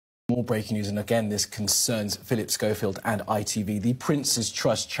More breaking news, and again, this concerns Philip Schofield and ITV. The Prince's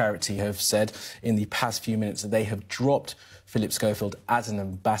Trust charity have said in the past few minutes that they have dropped Philip Schofield as an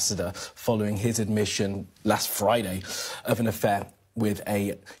ambassador following his admission last Friday of an affair with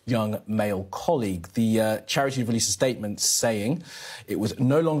a young male colleague. The charity released a statement saying it was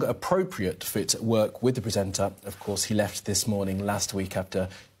no longer appropriate for it to work with the presenter. Of course, he left this morning last week after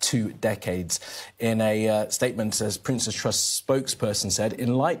 2 decades. In a statement, as Prince's Trust spokesperson said,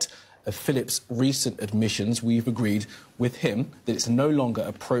 in light of Philip's recent admissions, we've agreed with him that it's no longer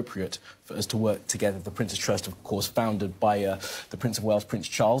appropriate for us to work together. The Prince's Trust, of course, founded by the Prince of Wales, Prince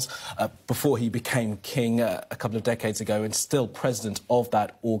Charles, before he became king a couple of decades ago, and still president of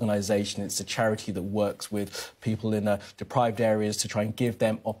that organisation. It's a charity that works with people in deprived areas to try and give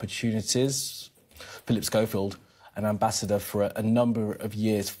them opportunities. Philip Schofield, an ambassador for a number of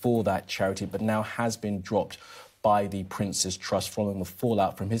years for that charity, but now has been dropped by the Prince's Trust following the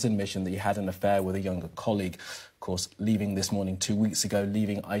fallout from his admission that he had an affair with a younger colleague. Of course, leaving this morning 2 weeks ago,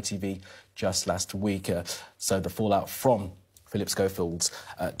 leaving ITV just last week. So the fallout from Philip Schofield's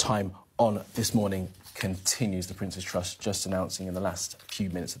time on This Morning continues. The Prince's Trust just announcing in the last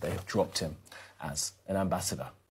few minutes that they have dropped him as an ambassador.